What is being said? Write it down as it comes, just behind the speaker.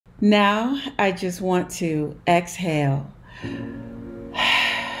Now I just want to exhale.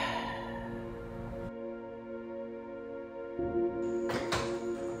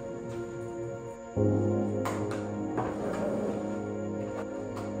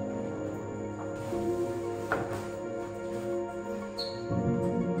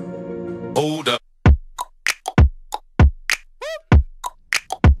 Hold up.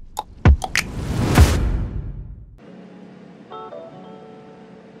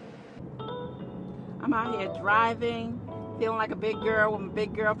 I'm out here driving, feeling like a big girl with my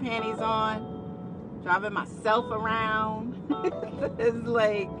big girl panties on, driving myself around. It's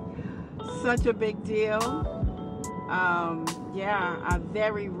like such a big deal. Yeah, I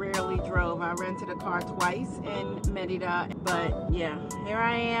very rarely drove. I rented a car twice in Merida, but yeah, here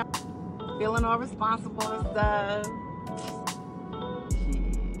I am, feeling all responsible and stuff.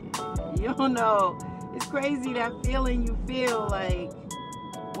 You don't know, it's crazy that feeling you feel like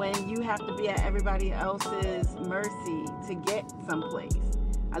when you have to be at everybody else's mercy to get someplace.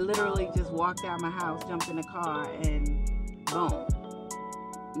 I literally just walked out my house, jumped in the car, and boom,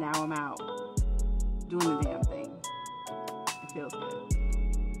 now I'm out doing the damn thing. It feels good.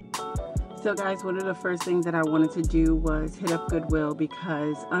 So guys, one of the first things that I wanted to do was hit up Goodwill,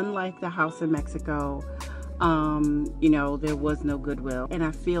 because unlike the house in Mexico, you know, there was no Goodwill, and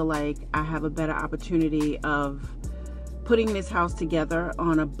I feel like I have a better opportunity of putting this house together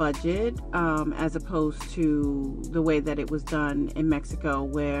on a budget, as opposed to the way that it was done in Mexico,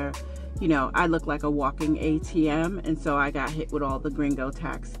 where, you know, I look like a walking ATM, and so I got hit with all the gringo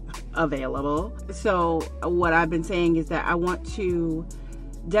tax available. So what I've been saying is that I want to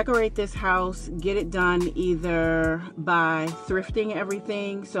decorate this house, get it done either by thrifting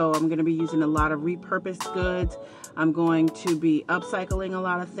everything. So I'm going to be using a lot of repurposed goods. I'm going to be upcycling a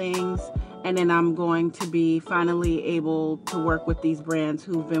lot of things. And then I'm going to be finally able to work with these brands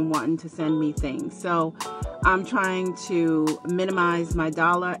who've been wanting to send me things. So I'm trying to minimize my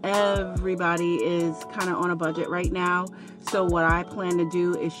dollar. Everybody is kind of on a budget right now. So what I plan to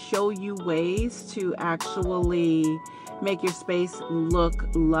do is show you ways to actually make your space look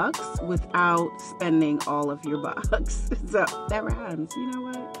luxe without spending all of your bucks. So that rhymes. You know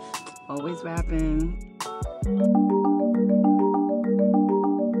what? Always rapping.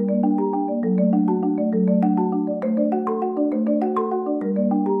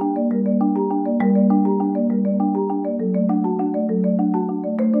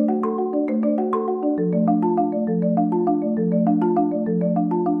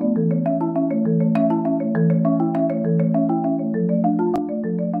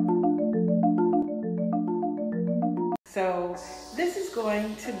 So this is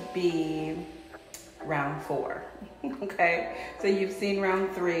going to be round 4, okay? So you've seen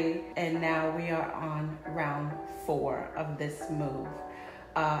round 3, and now we are on round 4 of this move.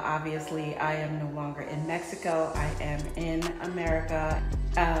 Obviously, I am no longer in Mexico. I am in America.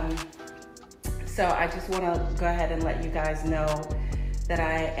 So I just want to go ahead and let you guys know that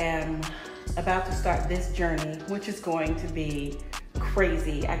I am about to start this journey, which is going to be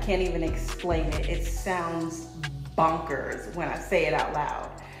crazy. I can't even explain it. It sounds bonkers when I say it out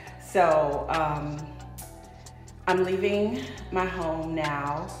loud. So I'm leaving my home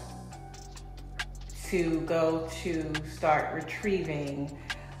now to go to start retrieving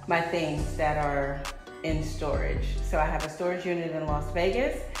my things that are in storage. So I have a storage unit in Las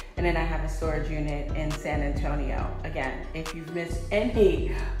Vegas, and then I have a storage unit in San Antonio. Again, if you've missed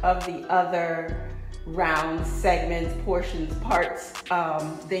any of the other round segments, portions, parts,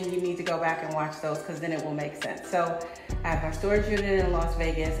 then you need to go back and watch those, because then it will make sense. So I have my storage unit in Las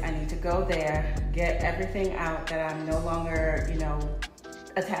Vegas. I need to go there, get everything out that I'm no longer, you know,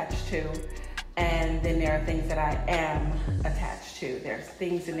 attached to. And then there are things that I am attached to. There's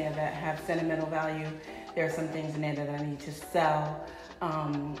things in there that have sentimental value. There are some things in there that I need to sell.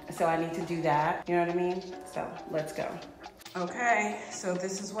 So I need to do that, you know what I mean? So let's go. Okay, so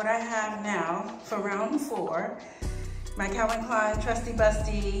this is what I have now for round 4. My Calvin Klein Trusty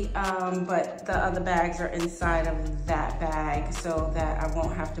Busty, but the other bags are inside of that bag so that I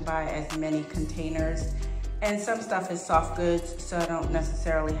won't have to buy as many containers. And some stuff is soft goods, so I don't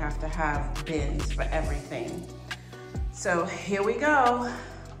necessarily have to have bins for everything. So here we go.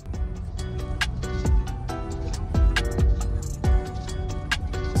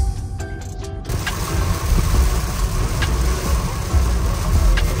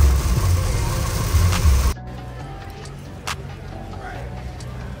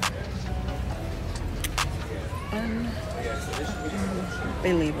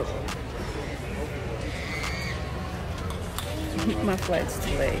 Unbelievable. My flight's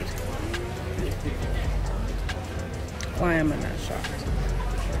delayed. Why am I not shocked?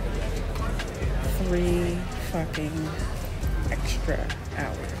 3 fucking extra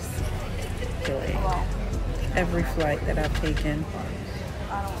hours delayed. Every flight that I've taken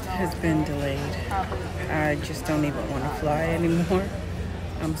has been delayed. I just don't even want to fly anymore.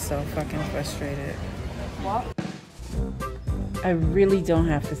 I'm so fucking frustrated. I really don't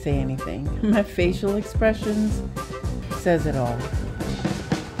have to say anything. My facial expressions says it all.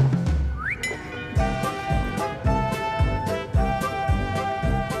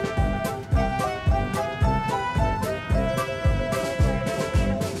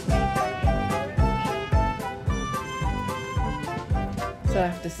 So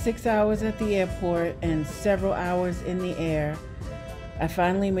after 6 hours at the airport and several hours in the air, I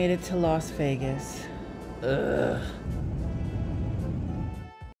finally made it to Las Vegas. Ugh.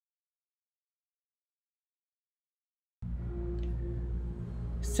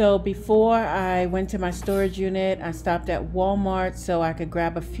 So before I went to my storage unit, I stopped at Walmart so I could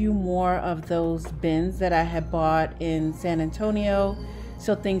grab a few more of those bins that I had bought in San Antonio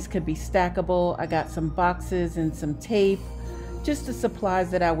so things could be stackable. I got some boxes and some tape, just the supplies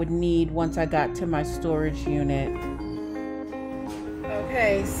that I would need once I got to my storage unit.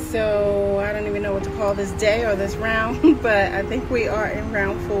 Okay, so I don't even know what to call this day or this round, but I think we are in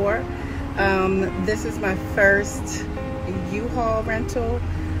round 4. This is my first U-Haul rental.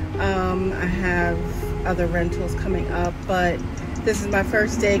 I have other rentals coming up, but this is my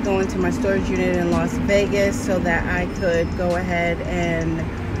first day going to my storage unit in Las Vegas so that I could go ahead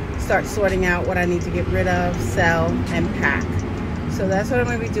and start sorting out what I need to get rid of, sell, and pack. So that's what I'm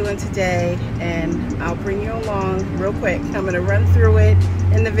going to be doing today, and I'll bring you along real quick. I'm going to run through it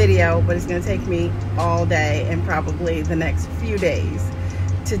in the video, but it's going to take me all day and probably the next few days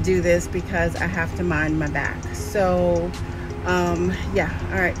to do this because I have to mind my back. So yeah,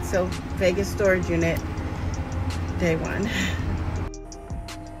 all right, so Vegas storage unit, day 1.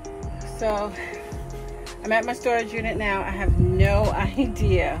 So I'm at my storage unit now. I have no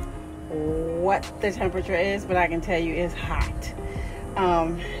idea what the temperature is, but I can tell you it's hot.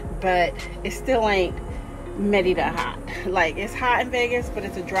 But it still ain't Merida hot. Like, it's hot in Vegas, but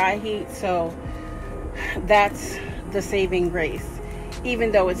it's a dry heat, so that's the saving grace.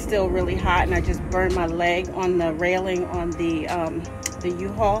 Even though it's still really hot, and I just burned my leg on the railing on the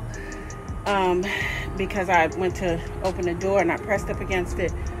U-Haul because I went to open the door and I pressed up against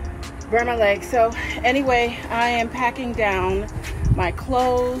it, burned my leg. So anyway, I am packing down my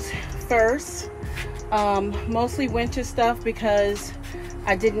clothes first, mostly winter stuff because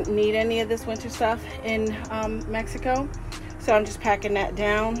I didn't need any of this winter stuff in Mexico, so I'm just packing that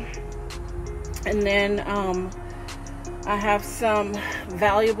down. And then I have some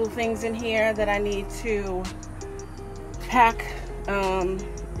valuable things in here that I need to pack,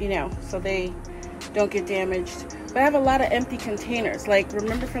 you know, so they don't get damaged. But I have a lot of empty containers. Like,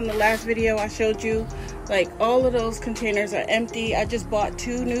 remember from the last video I showed you, like, all of those containers are empty. I just bought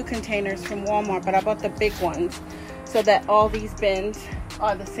 2 new containers from Walmart, but I bought the big ones so that all these bins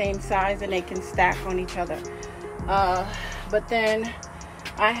are the same size and they can stack on each other. But then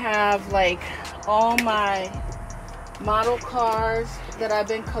I have like all my model cars that I've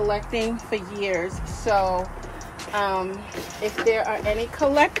been collecting for years. So if there are any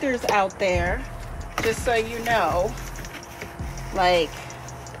collectors out there, just so you know, like,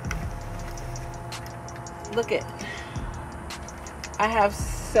 look at, I have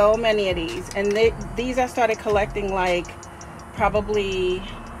so many of these, and these I started collecting like probably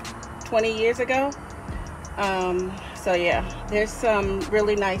 20 years ago. So yeah, there's some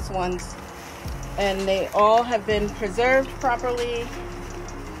really nice ones, and they all have been preserved properly.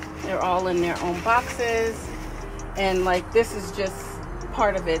 They're all in their own boxes, and like, this is just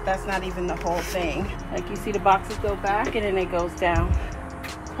part of it. That's not even the whole thing. Like, you see the boxes go back and then it goes down.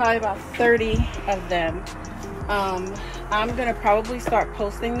 Probably about 30 of them. I'm gonna probably start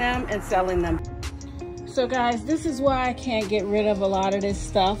posting them and selling them. So guys, this is why I can't get rid of a lot of this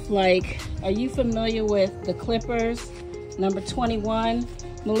stuff. Like, are you familiar with the Clippers, number 21,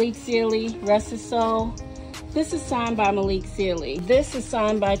 Malik Sealy, Rest His Soul? This is signed by Malik Sealy. This is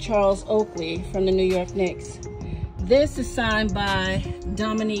signed by Charles Oakley from the New York Knicks. This is signed by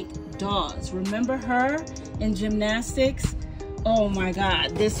Dominique Dawes. Remember her in gymnastics? Oh my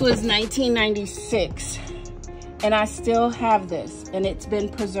God, this was 1996. And I still have this, and it's been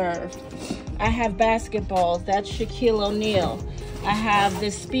preserved. I have basketballs, that's Shaquille O'Neal. I have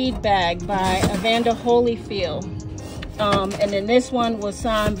this speed bag by Evander Holyfield. And then this one was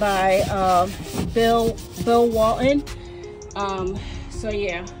signed by Bill Walton. So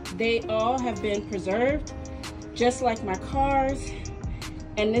yeah, they all have been preserved, just like my cars.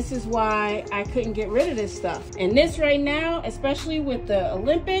 And this is why I couldn't get rid of this stuff. And this right now, especially with the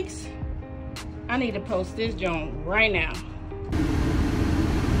Olympics, I need to post this joint right now.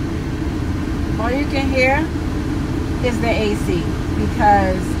 All you can hear is the AC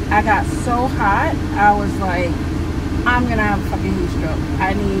because I got so hot. I was like, I'm gonna have a fucking heat stroke.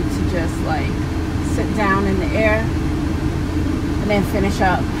 I need to just like sit down in the air and then finish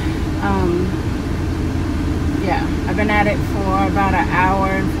up. Yeah, I've been at it for about an hour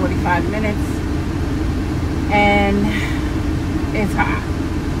and 45 minutes and it's hot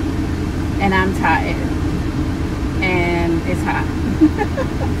and I'm tired and it's hot.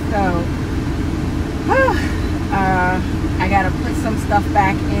 So I gotta put some stuff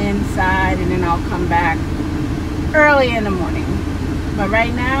back inside and then I'll come back early in the morning. But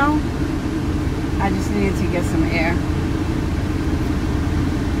right now, I just needed to get some air.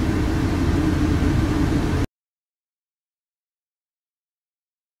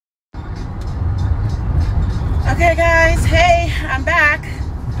 Okay guys, hey, I'm back.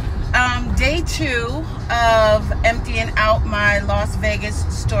 Day 2 of emptying out my Las Vegas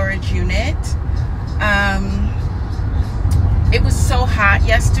storage unit. It was so hot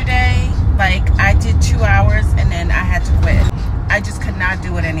yesterday. Like, I did 2 hours and then I had to quit. I just could not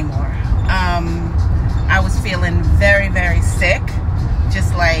do it anymore. I was feeling very, very sick,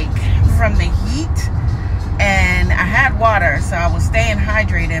 just like from the heat. And I had water, so I was staying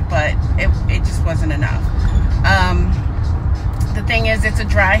hydrated, but it just wasn't enough. The thing is, it's a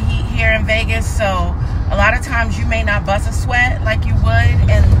dry heat here in Vegas, so a lot of times you may not bust a sweat like you would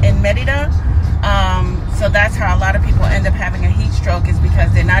in Merida. So that's how a lot of people end up having a heat stroke, is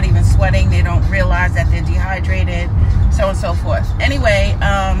because they're not even sweating. They don't realize that they're dehydrated, so on and so forth. Anyway,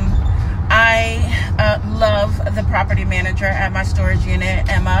 I love the property manager at my storage unit,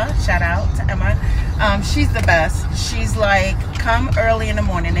 Emma. Shout out to Emma. She's the best. She's like, come early in the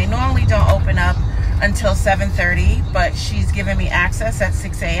morning. They normally don't open up until 7:30, but she's giving me access at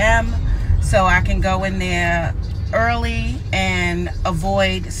 6 a.m. so I can go in there early and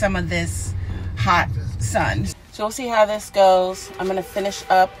avoid some of this hot sun. So we'll see how this goes. I'm gonna finish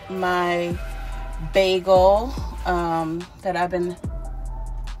up my bagel that I've been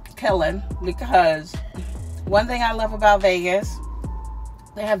killing, because one thing I love about Vegas,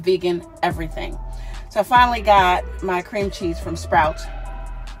 they have vegan everything. So I finally got my cream cheese from Sprouts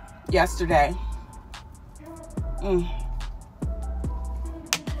yesterday.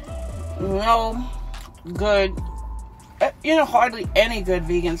 No good, you know, hardly any good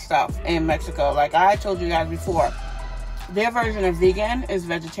vegan stuff in Mexico. Like I told you guys before, their version of vegan is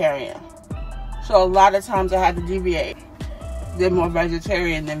vegetarian. So a lot of times I had to deviate. They're more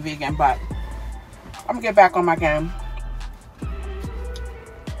vegetarian than vegan, but I'm gonna get back on my game.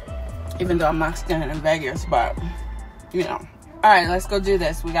 Even though I'm not staying in Vegas, but you know. All right, let's go do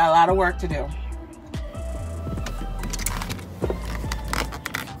this. We got a lot of work to do.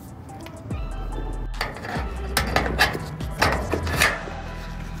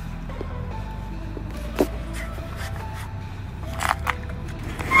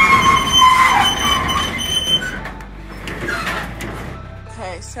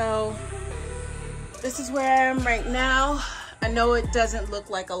 So this is where I am right now. I know it doesn't look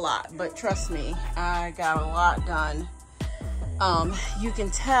like a lot, but trust me, I got a lot done. You can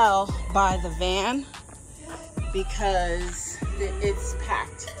tell by the van because it's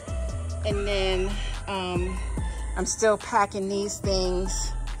packed. And then I'm still packing these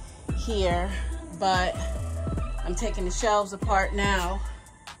things here, but I'm taking the shelves apart now.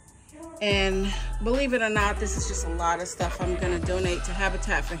 And believe it or not, this is just a lot of stuff I'm gonna donate to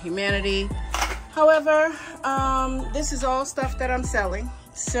Habitat for Humanity. However, this is all stuff that I'm selling.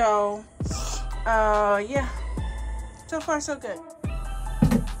 So, yeah, so far so good.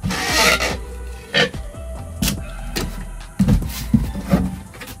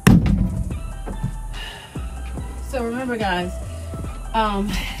 So remember guys,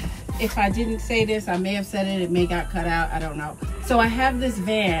 if I didn't say this, I may have said it, it may got cut out, I don't know. So I have this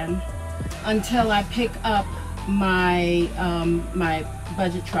van until I pick up my my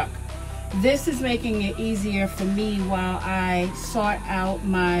budget truck. This is making it easier for me while I sort out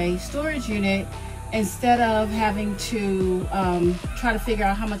my storage unit, instead of having to try to figure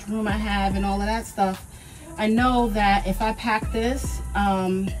out how much room I have and all of that stuff. I know that if I pack this,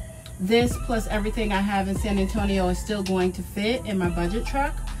 this plus everything I have in San Antonio is still going to fit in my budget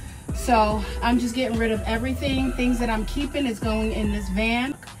truck. So I'm just getting rid of everything. Things that I'm keeping is going in this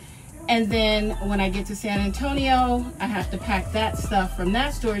van. And then when I get to San Antonio, I have to pack that stuff from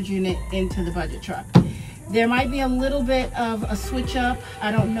that storage unit into the budget truck. There might be a little bit of a switch up.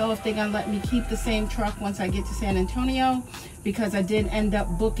 I don't know if they're gonna let me keep the same truck once I get to San Antonio, because I did end up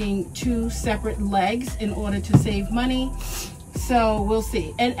booking 2 separate legs in order to save money. So we'll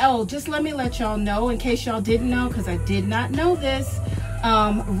see. And oh, just let me let y'all know, in case y'all didn't know, because I did not know this,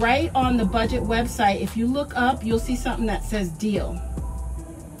 right on the budget website, if you look up, you'll see something that says deal,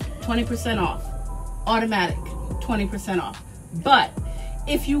 20% off, automatic 20% off. But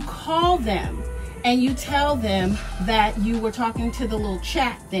if you call them and you tell them that you were talking to the little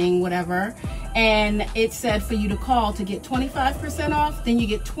chat thing, whatever, and it said for you to call to get 25% off, then you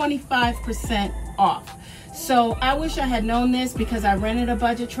get 25% off. So I wish I had known this, because I rented a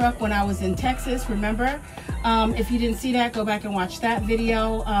budget truck when I was in Texas, remember? If you didn't see that, go back and watch that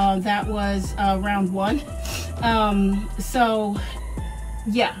video. That was round 1. So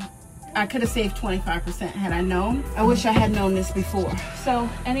yeah, I could have saved 25% had I known. I wish I had known this before. So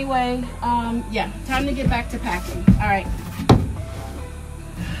anyway, yeah, time to get back to packing. All right.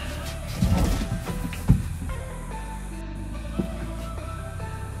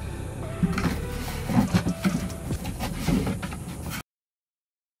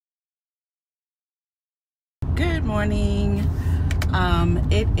 Good morning.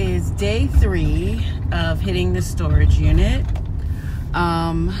 It is day 3 of hitting the storage unit.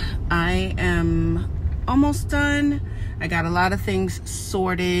 I am almost done. I got a lot of things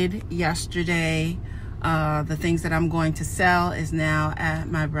sorted yesterday. The things that I'm going to sell is now at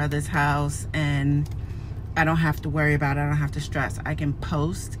my brother's house, and I don't have to worry about it. I don't have to stress. I can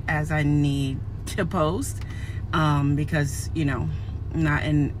post as I need to post, because, you know, I'm not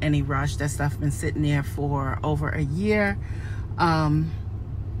in any rush. That stuff been sitting there for over a year.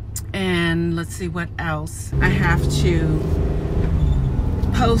 And let's see what else. I have to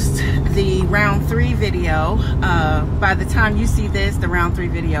post the round 3 video. By the time you see this, the round 3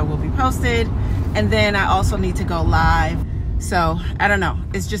 video will be posted, and then I also need to go live. So I don't know,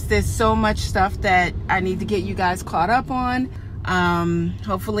 it's just, there's so much stuff that I need to get you guys caught up on.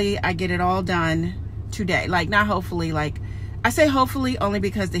 Hopefully I get it all done today. Like, not hopefully, like, I say hopefully only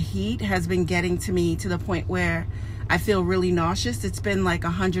because the heat has been getting to me to the point where I feel really nauseous. It's been like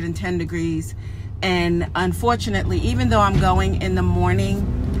 110 degrees. And unfortunately, even though I'm going in the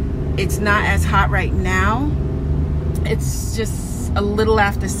morning, it's not as hot right now. It's just a little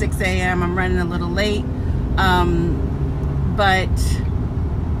after 6 a.m. I'm running a little late. But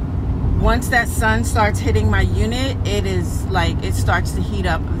once that sun starts hitting my unit, it is like, it starts to heat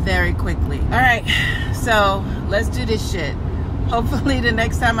up very quickly. All right, so let's do this shit. Hopefully the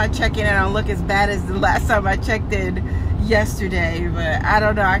next time I check in, I don't look as bad as the last time I checked in yesterday. But I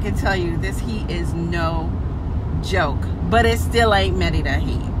don't know, I can tell you this heat is no joke. But it still ain't Merida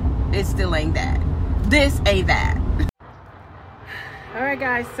heat. It still ain't that. This ain't that. All right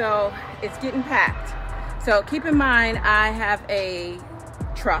guys, so it's getting packed. So keep in mind, I have a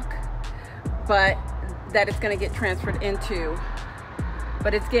truck, but that it's gonna get transferred into,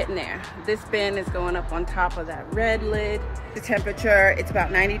 but it's getting there. This bin is going up on top of that red lid. The temperature, it's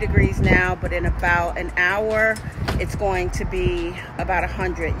about 90 degrees now, but in about an hour, it's going to be about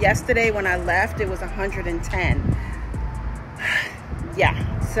 100. Yesterday when I left, it was 110. Yeah,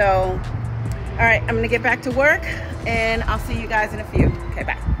 so, all right, I'm gonna get back to work, and I'll see you guys in a few. Okay,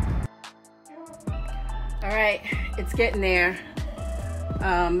 bye. All right, it's getting there.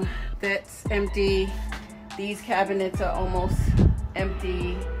 That's empty. These cabinets are almost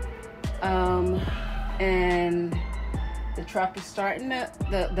empty. And the truck is starting to,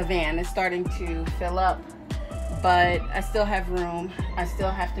 the van is starting to fill up, but I still have room. I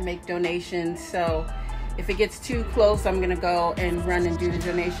still have to make donations. So if it gets too close, I'm gonna go and run and do the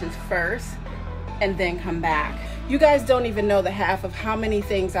donations first and then come back. You guys don't even know the half of how many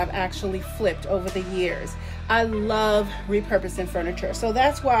things I've actually flipped over the years. I love repurposing furniture. So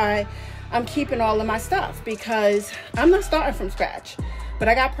that's why I'm keeping all of my stuff, because I'm not starting from scratch, but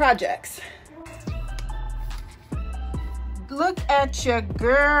I got projects. Look at your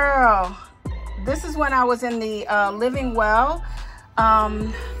girl. This is when I was in the Living Well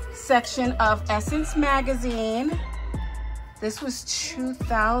section of Essence magazine. This was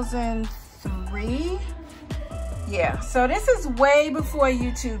 2003. Yeah, so this is way before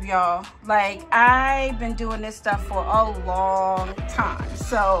YouTube, y'all. Like, I've been doing this stuff for a long time.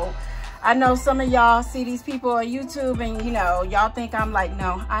 So I know some of y'all see these people on YouTube and, you know, y'all think I'm like,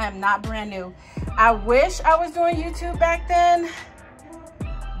 no, I am not brand new. I wish I was doing YouTube back then,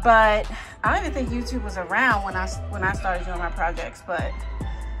 but I don't even think YouTube was around when I started doing my projects. But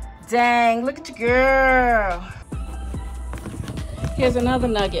dang, look at your girl. Here's another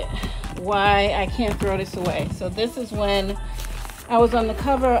nugget why I can't throw this away. So this is when I was on the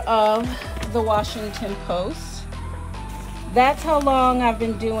cover of the Washington Post. That's how long I've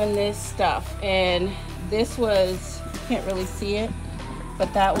been doing this stuff. And this was, you can't really see it,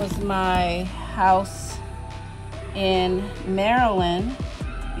 but that was my house in Maryland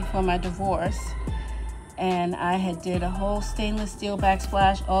before my divorce, and I had did a whole stainless steel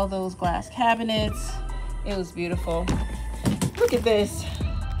backsplash, all those glass cabinets. It was beautiful. Look at this.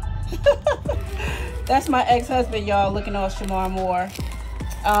 That's my ex-husband, y'all, looking all Shamar Moore.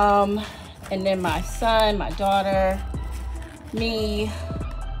 And then my son, my daughter, me.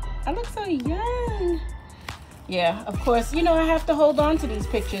 I look so young. Yeah, of course, you know, I have to hold on to these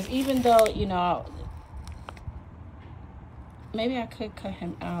pictures, even though, you know, maybe I could cut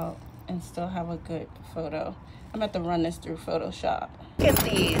him out and still have a good photo. I'm going to have to run this through Photoshop. Look at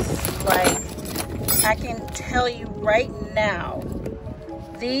these. Like, I can tell you right now,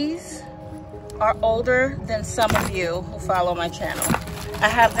 these are older than some of you who follow my channel. I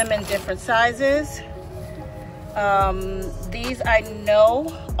have them in different sizes. These I know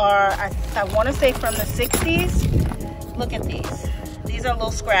are, I want to say from the 60s. Look at these. These are a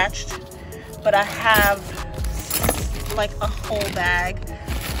little scratched, but I have like a whole bag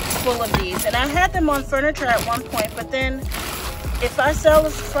full of these. And I had them on furniture at one point, but then if I sell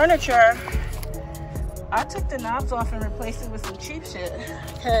this furniture, I took the knobs off and replaced it with some cheap shit.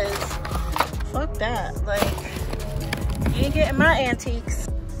 Because fuck that. Like, you ain't getting my antiques.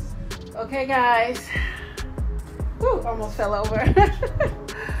 Okay, guys. Woo, almost fell over.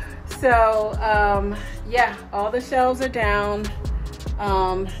 So, yeah, all the shelves are down,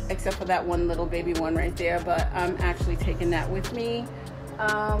 except for that one little baby one right there, but I'm actually taking that with me.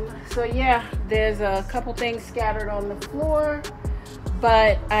 So yeah, there's a couple things scattered on the floor,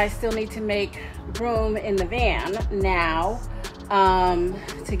 but I still need to make room in the van now,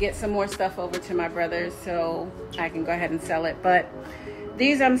 to get some more stuff over to my brother's so I can go ahead and sell it. But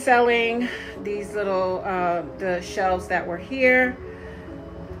these I'm selling, these little, the shelves that were here.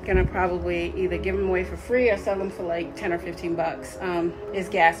 Gonna probably either give them away for free or sell them for like 10 or 15 bucks. It's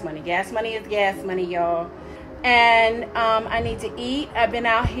gas money. Gas money is gas money, y'all. And I need to eat. I've been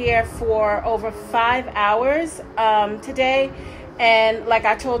out here for over 5 hours today. And like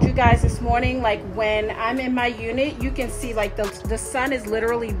I told you guys this morning, like when I'm in my unit, you can see like the sun is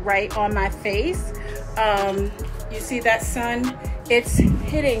literally right on my face. You see that sun? It's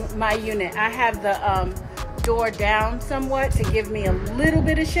hitting my unit. I have the door down somewhat to give me a little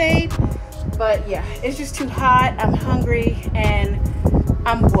bit of shade, but yeah, it's just too hot. I'm hungry and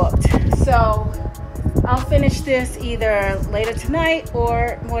I'm whooped. So I'll finish this either later tonight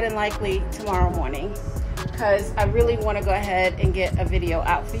or more than likely tomorrow morning, because I really want to go ahead and get a video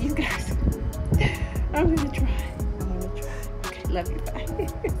out for you guys. I'm gonna try. Okay, love you, bye.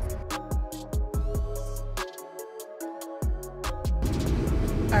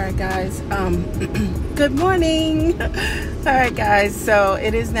 All right, guys, good morning. All right, guys, so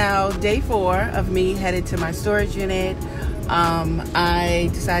it is now day 4 of me headed to my storage unit. I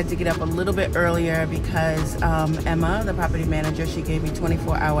decided to get up a little bit earlier because Emma, the property manager, she gave me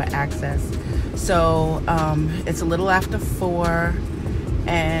 24-hour access. So it's a little after 4,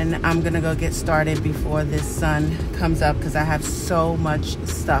 and I'm gonna go get started before this sun comes up because I have so much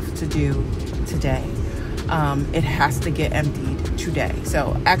stuff to do today. It has to get emptied today.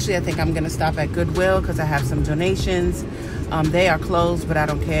 So actually, I think I'm gonna stop at Goodwill because I have some donations. They are closed, but I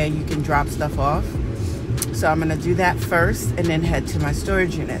don't care. You can drop stuff off. So I'm gonna do that first and then head to my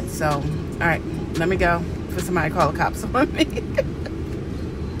storage unit. So, all right, let me go for somebody to call the cops on me.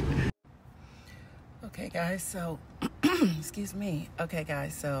 Okay, guys, so, excuse me. Okay,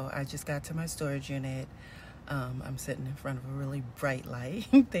 guys, so I just got to my storage unit. I'm sitting in front of a really bright light,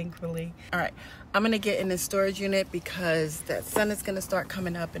 thankfully. All right, I'm gonna get in the storage unit because that sun is gonna start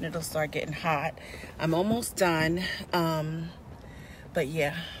coming up and it'll start getting hot. I'm almost done, but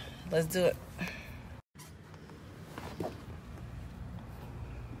yeah, let's do it.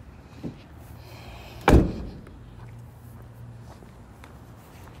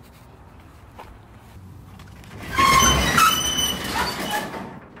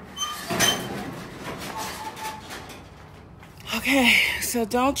 Okay, so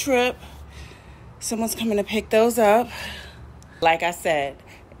don't trip. Someone's coming to pick those up. Like I said,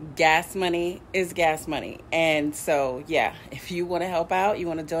 gas money is gas money. And so, yeah, if you want to help out, you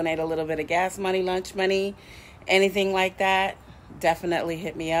want to donate a little bit of gas money, lunch money, anything like that, definitely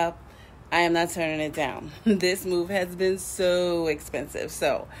hit me up. I am not turning it down. This move has been so expensive.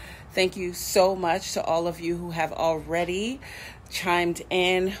 So thank you so much to all of you who have already chimed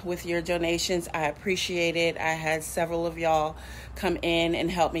in with your donations. I appreciate it. I had several of y'all come in and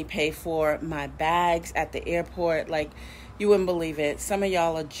help me pay for my bags at the airport. Like, you wouldn't believe it. Some of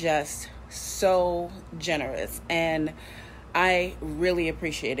y'all are just so generous, and I really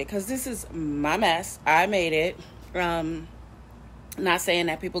appreciate it because this is my mess. I made it. Not saying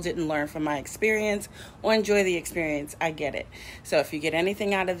that people didn't learn from my experience or enjoy the experience. I get it. So if you get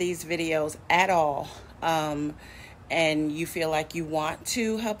anything out of these videos at all, and you feel like you want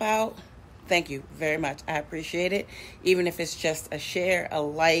to help out, thank you very much. I appreciate it. Even if it's just a share, a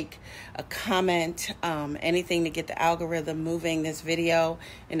like, a comment, anything to get the algorithm moving this video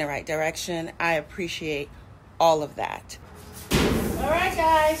in the right direction. I appreciate all of that. All right,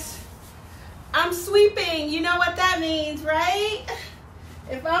 guys. I'm sweeping. You know what that means, right?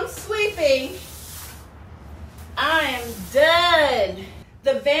 If I'm sweeping, I am done.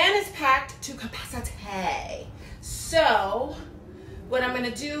 The van is packed to capacity. So what I'm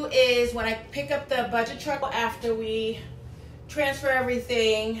gonna do is when I pick up the budget truck after we transfer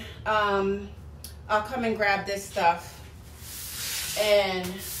everything, I'll come and grab this stuff and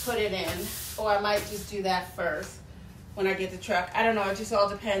put it in. Or I might just do that first when I get the truck. I don't know, it just all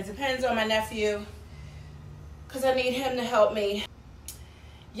depends. Depends on my nephew, because I need him to help me.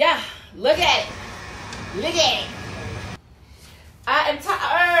 Yeah, look at it. Look at it. I am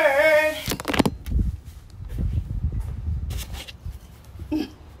tired.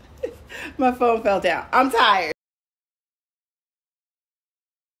 My phone fell down. I'm tired.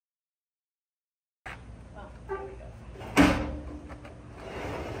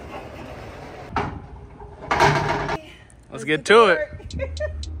 Let's get to it.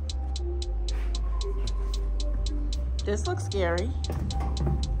 This looks scary.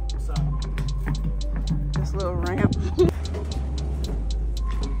 What's up? This little ramp.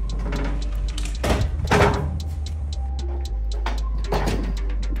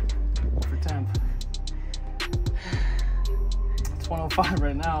 For 10th. It's 105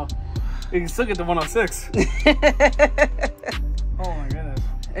 right now. You can still get to 106. Oh my goodness.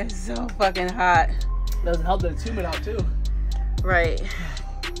 It's so fucking hot. Doesn't help that it's humid out too. Right.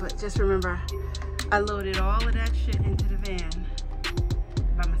 But just remember, I loaded all of that shit into the van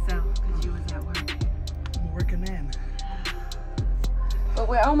by myself because you was at work. I'm a working man. But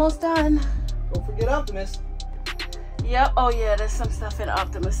we're almost done. Don't forget Optimus. Yep. Oh yeah, there's some stuff in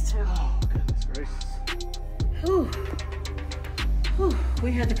Optimus too. Oh goodness gracious. Whew. Whew.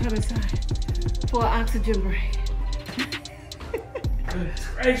 We had to come inside for an oxygen break. Goodness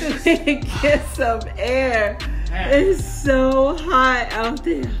gracious. Get some air. Man. It's so hot out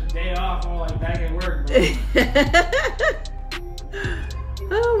there. Day off, I'm like back at work, bro.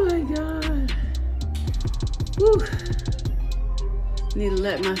 Oh my God. Whew. Need to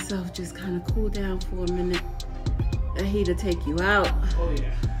let myself just kind of cool down for a minute. That heat'll take you out. Oh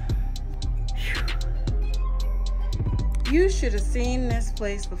yeah. You should have seen this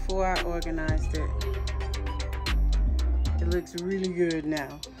place before I organized it. It looks really good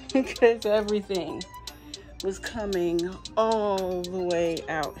now because everything was coming all the way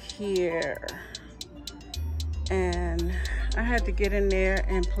out here. And I had to get in there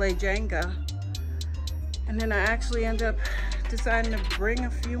and play Jenga. And then I actually ended up deciding to bring a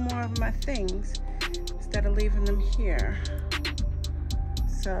few more of my things instead of leaving them here.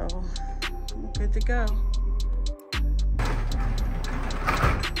 So I'm good to go.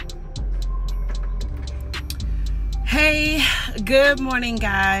 Hey, good morning,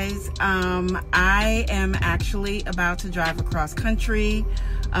 guys. I am actually about to drive across country.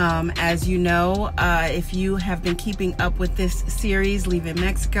 As you know, if you have been keeping up with this series, Leaving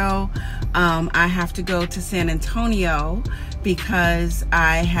Mexico, I have to go to San Antonio because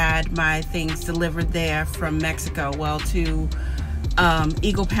I had my things delivered there from Mexico, well, to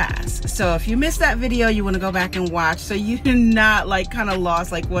Eagle Pass. So if you missed that video, you want to go back and watch so you're not like kind of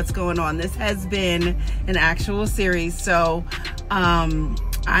lost like what's going on. This has been an actual series. So I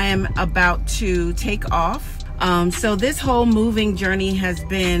am about to take off. So this whole moving journey has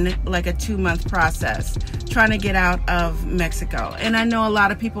been like a 2-month process trying to get out of Mexico. And I know a lot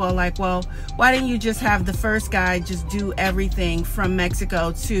of people are like, well, why didn't you just have the first guy just do everything from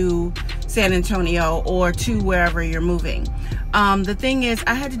Mexico to San Antonio or to wherever you're moving? The thing is,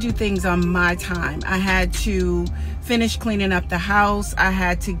 I had to do things on my time. I had to finish cleaning up the house. I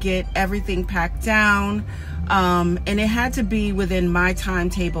had to get everything packed down. And it had to be within my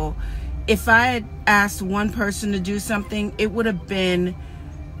timetable. If I had asked one person to do something, it would have been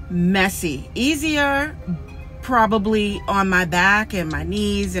messy. Easier, probably on my back and my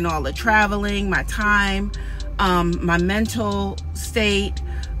knees and all the traveling, my time, my mental state.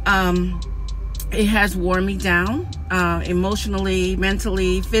 It has worn me down, emotionally,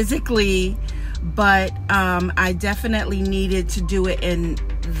 mentally, physically, but I definitely needed to do it in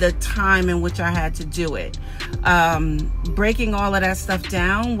the time in which I had to do it. Breaking all of that stuff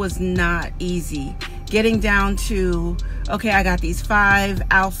down was not easy. Getting down to, okay, I got these 5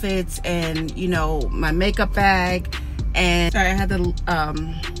 outfits and, you know, my makeup bag And sorry, I had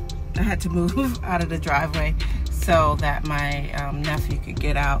to move out of the driveway so that my nephew could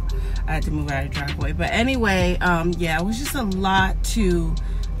get out. I had to move out of the driveway. But anyway, yeah, it was just a lot to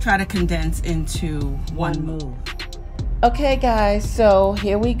try to condense into one move. Okay guys, so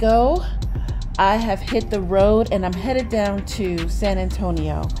here we go. I have hit the road and I'm headed down to San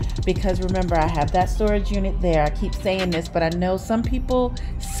Antonio because remember, I have that storage unit there. I keep saying this, but I know some people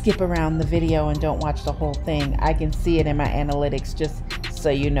skip around the video and don't watch the whole thing. I can see it in my analytics, just so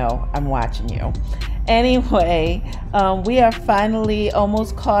you know I'm watching you. Anyway, we are finally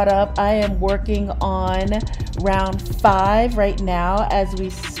almost caught up. I am working on round 5 right now as we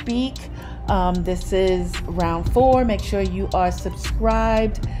speak. This is round 4. Make sure you are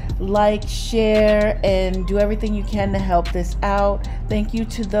subscribed, like, share, and do everything you can to help this out. Thank you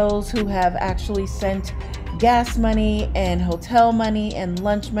to those who have actually sent gas money and hotel money and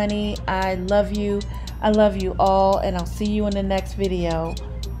lunch money. I love you. I love you all, and I'll see you in the next video.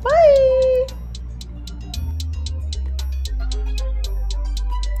 Bye.